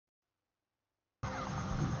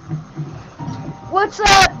What's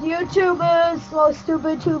up, YouTubers, little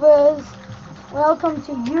stupid tubers? Welcome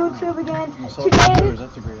to YouTube again. Today,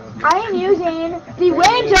 I am using the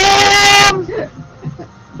random.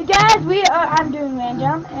 Guys, I'm doing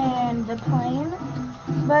random and the plane.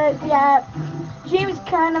 But yeah, James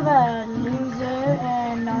kind of a loser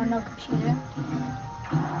and no computer.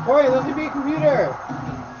 Corey, let me be a computer.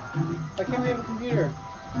 Why can't we have a computer?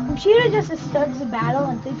 Computer just starts the battle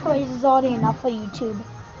and 3 plays is already enough for YouTube.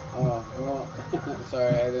 Oh, well,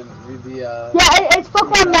 sorry, I didn't read the, Yeah, it's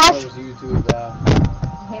Pokemon Master. YouTube,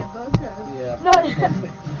 yeah.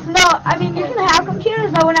 No, I mean, you can have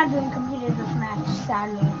computers, but we're not doing computers this match,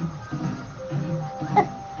 sadly.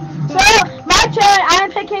 So, my turn,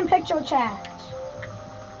 I'm picking picture chat.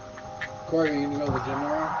 Corey, you gonna go to the gym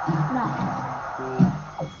tomorrow? No. Yeah.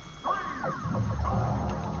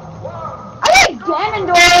 I like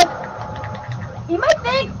Ganondorf. You might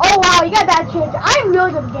think, oh wow, you got that character. I'm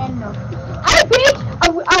really good at Ganondorf. I beat a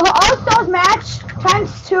All-Stars match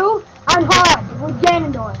 ×2 on hard with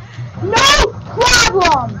Ganondorf. No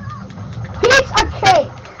problem. Piece of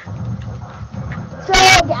cake. So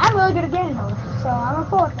yeah, I'm really good at Ganondorf. So I'm gonna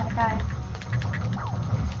pull with that guy.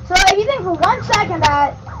 So if you think for 1 second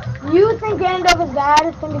that you think Ganondorf is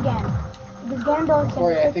bad, think again. Because Ganondorf is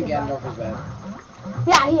Corey, I think Ganondorf is bad.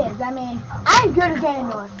 Yeah, he is. I mean, I'm good at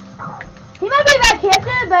Ganondorf. He might be a bad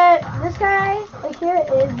character, but this guy right here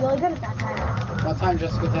is really good at that guy. One time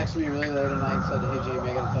Jessica texted me really late at night and said, hey Jamie,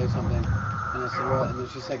 I gotta tell you something. And I said, what? And then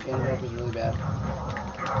she said Ganondorf is really bad.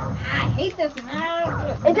 I hate this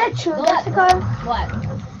man. Is that true, Jessica? What?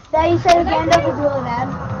 That you said Ganondorf is really bad?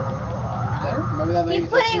 Remember that night He's you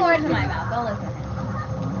putting texted words me? in my mouth. Don't listen.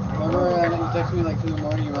 Remember that night you texted me like 2 in the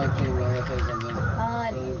morning, you were like, Jamie, I gotta tell you something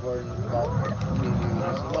really important about me and you. And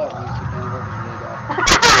I said, what? And you said Ganondorf is really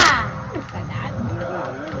bad. Said that. I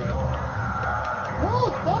remember it. Oh,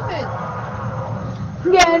 stop it.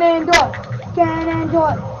 Ganondorf.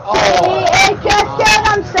 Ganondorf. Oh. He just killed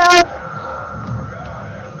himself.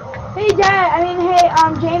 Hey, Dad. Hey,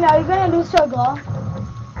 Jamie, are you gonna lose to a goal?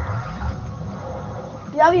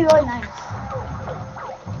 That'd be really nice.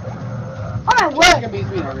 Oh my word. Jessica beats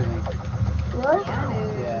me in everything. Really?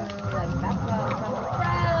 Yeah.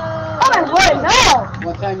 Oh my word, no!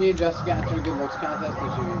 One time me and Jessica got into a good looks contest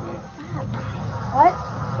and she beat me. What?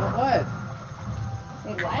 What?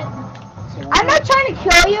 Wait, what? So I'm not trying to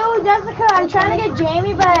kill you, Jessica. I'm trying to get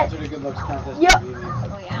Jamie, but... a good looks contest Yo- and she beat me.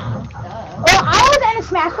 Oh, yeah. Duh. Well, I was in a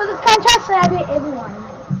Smash Brothers contest and I beat everyone.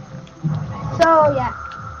 So, yeah.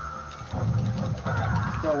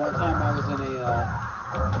 So one time I was in a,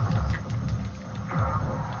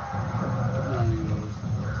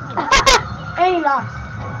 And he lost.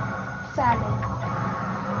 Sadly.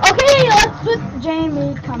 Okay, let's switch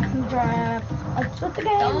Jamie. Come from draft. Let's switch the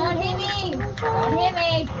game. Don't hit me. Don't hit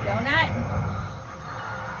me. Do not.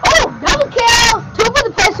 Oh, double kill! 2 for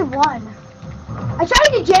the price of 1. I tried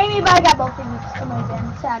to get Jamie, but I got both of you. Amazing.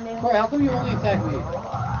 Sadly. Corey, how come you only attack me?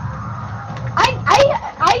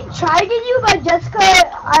 I tried to get you, but Jessica,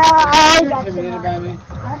 I You're got you. intimidated by me?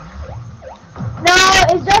 No,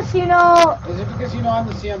 it's just, you know... Is it because you know I'm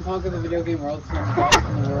the CM Punk of the video game world, so I'm the best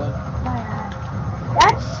in the world?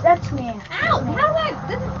 That's me. Ow! How much?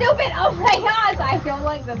 This is stupid. Oh my gosh. I don't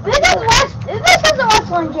like this. This isn't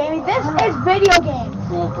wrestling, Jamie. This is video games.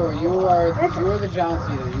 No, Corey, you are the John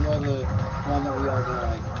Cena. You are the one that we all don't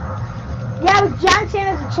like. Yeah, but John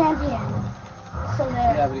Cena's a champion. So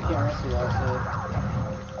there. Yeah, but he can't wrestle well, so...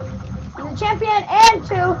 He's a champion and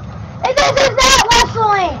 2. And this is not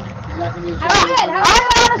wrestling! He's not gonna be a How champion. good? How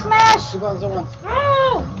I'm gonna smash! 2 buttons at once.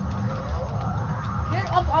 No! Get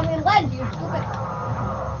up on the ledge, you stupid.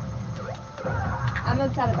 I'm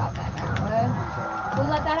upset about that now. Who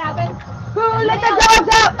let that happen? Who let the dogs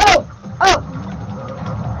out? Oh!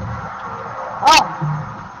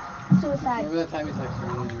 Suicide. Remember that time you texted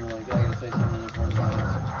me and you were like, I gotta say something important about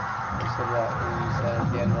this. You said what? And you said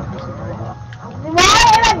Ganondorf isn't very good. Why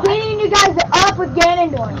am I beating you guys up with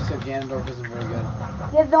Ganondorf? You said Ganondorf isn't very good.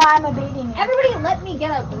 Yes, though I'm a beating you. Everybody let me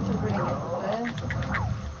get up. This is ridiculous.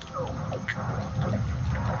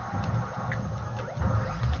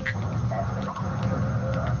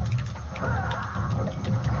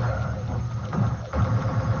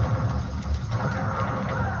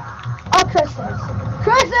 Oh, Christmas!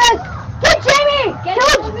 Get Jamie! Get Kill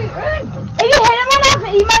him him! off the ledge. If you hit him enough,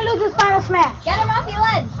 he might lose his final smash. Get him off the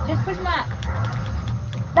ledge. Just push him up.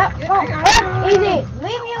 Easy.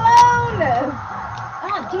 Leave me alone.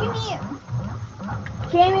 Oh, Jamie.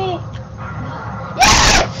 Jamie.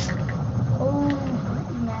 Yes! Oh,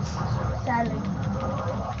 you missed. Sadly.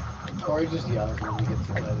 Corey just yells when he gets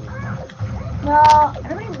excited. No.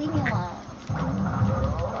 Everybody leave me alone.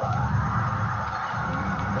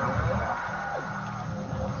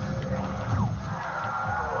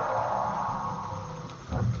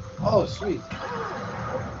 sweet.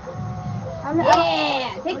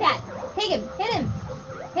 Yeah, take that. Take him. Hit him.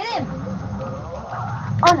 Hit him.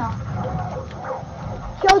 Oh no.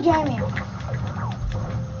 Kill Jamie.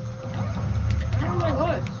 Oh my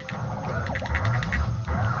gosh.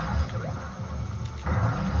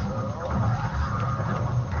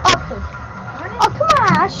 Up this. Oh come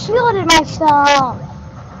on, I shielded myself.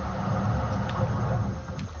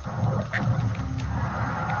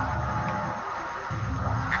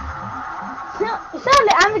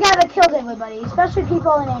 Sadly, I'm the guy that killed everybody, especially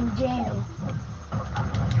people named Jamie.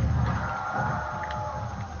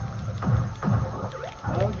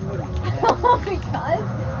 Oh my god.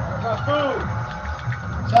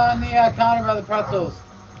 It's on the counter by the pretzels.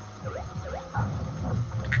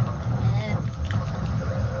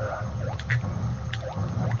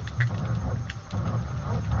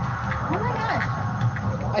 Oh my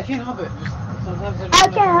gosh. I can't help it. Just sometimes I I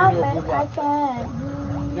just can't help never do a it. blue I block.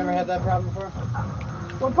 can't. You never had that problem before?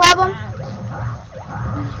 What problem?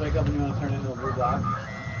 You just wake up and you want to turn into a blue block?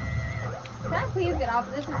 Can I please get off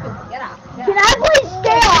this? Get off. Can I please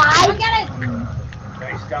stay I'll alive? get it.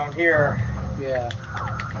 Nice down here. Yeah.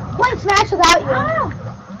 Playing Smash without you. Ah.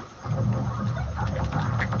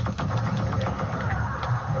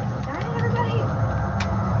 Darn it, everybody.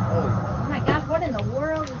 Holy. Oh my gosh, what in the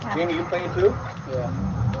world is happening? Jamie, you playing too? Yeah.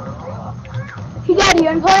 You got you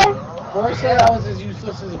in play? Corey said I was as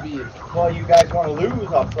useless as a bee. Well, you guys want to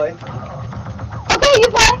lose, I'll play. Okay, you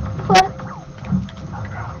play.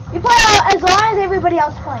 You play as long as everybody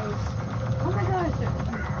else plays. Oh my gosh.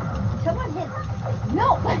 Someone hit.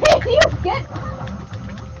 No, you get.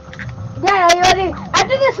 Yeah, are you ready?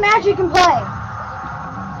 After this match, you can play.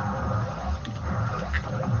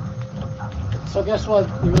 So guess what?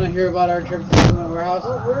 You want to hear about our trip to the warehouse?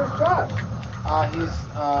 Oh, where's Josh?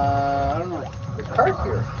 He's, I don't know. His car's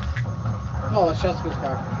here. No, it's Jessica's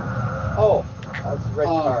car. Oh, that's the red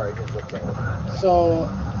Oh. car. I didn't look at it. So,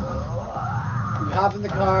 we hop in the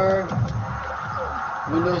car,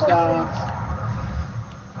 windows down,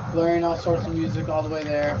 blaring all sorts of music all the way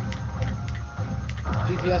there.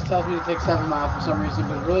 GPS tells me to take 7 Mile for some reason,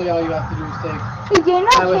 but really all you have to do is take. Hey, do you know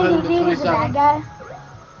Highway KDD was a 127. bad guy?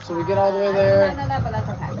 So we get all the way I there. don't know that, but that's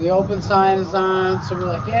okay. The open sign is on, so we're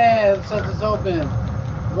like, yeah, it says it's open.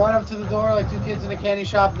 Run up to the door like 2 kids in a candy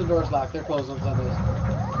shop, the door's locked. They're closed on Sundays.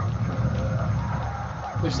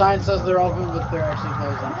 Their sign says they're open, but they're actually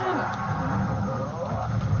closed on Sunday.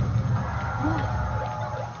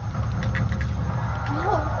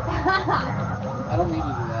 Oh, God. I don't mean to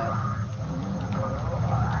do that.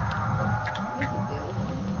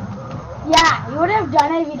 Yeah, you would have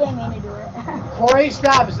done it if you didn't mean to do it. Corey,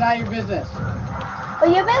 stop. It's not your business. But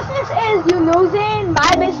your business is you losing,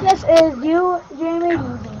 my business is you, Jamie,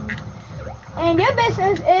 losing. And your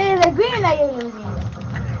business is agreeing that you're losing.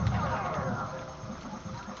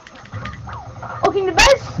 Okay, the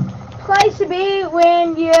best place to be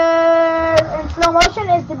when you're in slow motion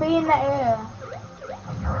is to be in the air.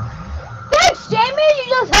 Thanks, Jamie,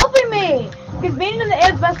 you're just helping me. Because being in the air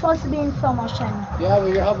is the best place to be in slow motion. Yeah, well,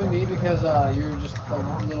 you're helping me because you're just a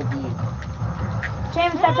little bee.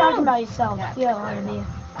 James, stop talking about yourself. You don't want to be.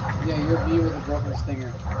 Yeah, you're a bee with a broken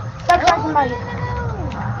stinger. Stop talking about yourself.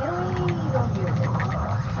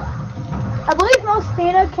 I believe most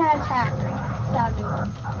theater can attack. Stop doing it.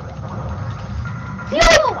 No,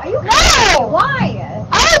 are you? No! Why?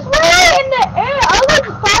 I was way in the air. I was as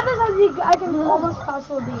fast as I can almost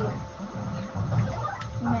possibly be.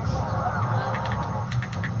 Missed.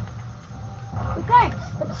 But thanks.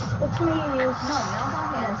 It's me. No,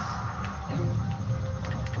 Yes.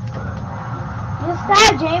 Yes,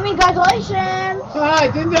 that, Jamie. Congratulations. Hi,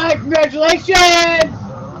 didn't I? Congratulations!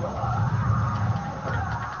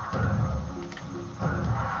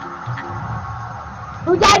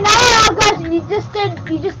 Who died now? Guys, you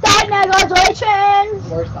just died now. Congratulations.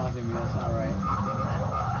 Corey's taunting me. That's not right.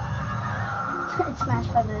 It's Smash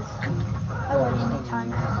Brothers. I won many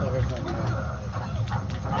times. So here's my turn.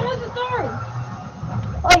 I was the third.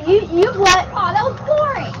 Oh, you what? Oh, that was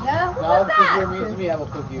boring. Who Now, was because you're that? mean to me, I will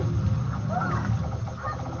cook you.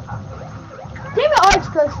 David always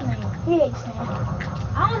cooks me. He hates me.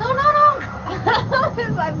 Oh, no.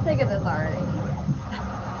 I'm sick of this already.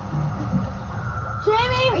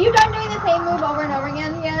 Jamie, Are you done doing the same move over and over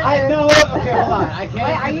again yet? I or- know. Okay, hold on. I can't.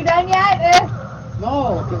 Wait, are you done yet?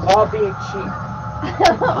 No, because All being cheap.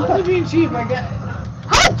 I'm being cheap. I get.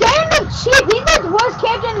 how Gandalf cheap? He's the worst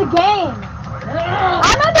character in the game.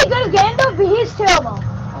 I'm not that good at Gandalf, but he's terrible.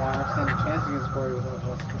 Oh, I understand the chance against Corey without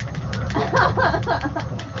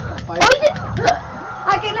Oh, he did.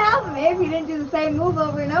 I can help him if he didn't do the same move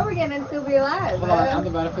over and over again and still be alive. Hold on, on the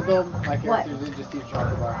benefit though, my What? character did just eat a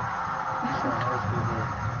chocolate bar.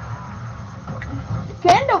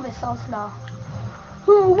 Ganondorf is so slow.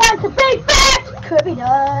 Who wants a big fat? Kirby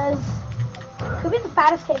does. Kirby's the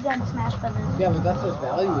fattest kid in Smash Brothers. Yeah, but that's what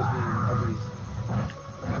value is being at least.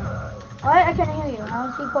 What? I can't hear you. I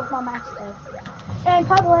don't see Pokemon Max there. In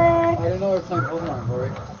public. I don't know what's playing Pokemon,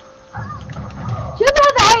 Corey. Too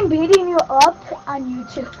bad that I'm beating you up on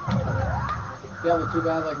YouTube. Yeah, but too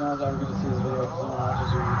bad like no one's ever going to see this video because no one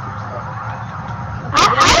watches your YouTube stuff. I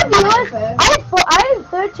have viewers. I have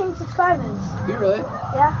 13 subscribers. Do you really?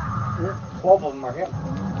 Yeah. 12 of them are him.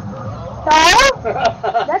 So?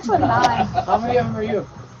 That's what mine. How many of them are you?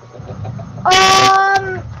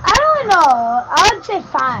 I don't know. I would say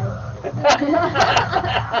 5.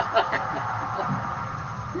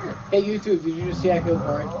 Hey YouTube, did you just see I killed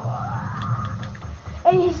Corey?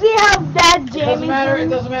 And you see how that It Jamie.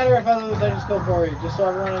 doesn't matter if I lose, I just killed Corey. Just so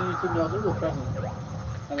everyone on YouTube knows. Ooh, a present.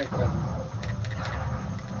 I like presents.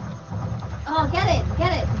 Oh, get it.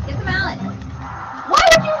 Get the mallet. Why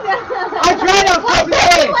would you? I tried to Why fucking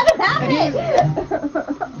did you let it happen?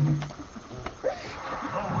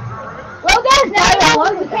 Well, guys, now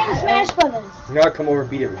we're playing Smash Brothers. Now come over and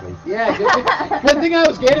beat everybody. Yeah, good thing I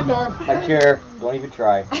was Ganondorf. I care. Don't even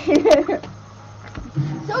try.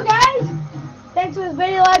 So, guys, thanks for this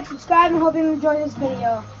video. Like, subscribe, and hope you enjoyed this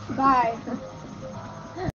video. Bye.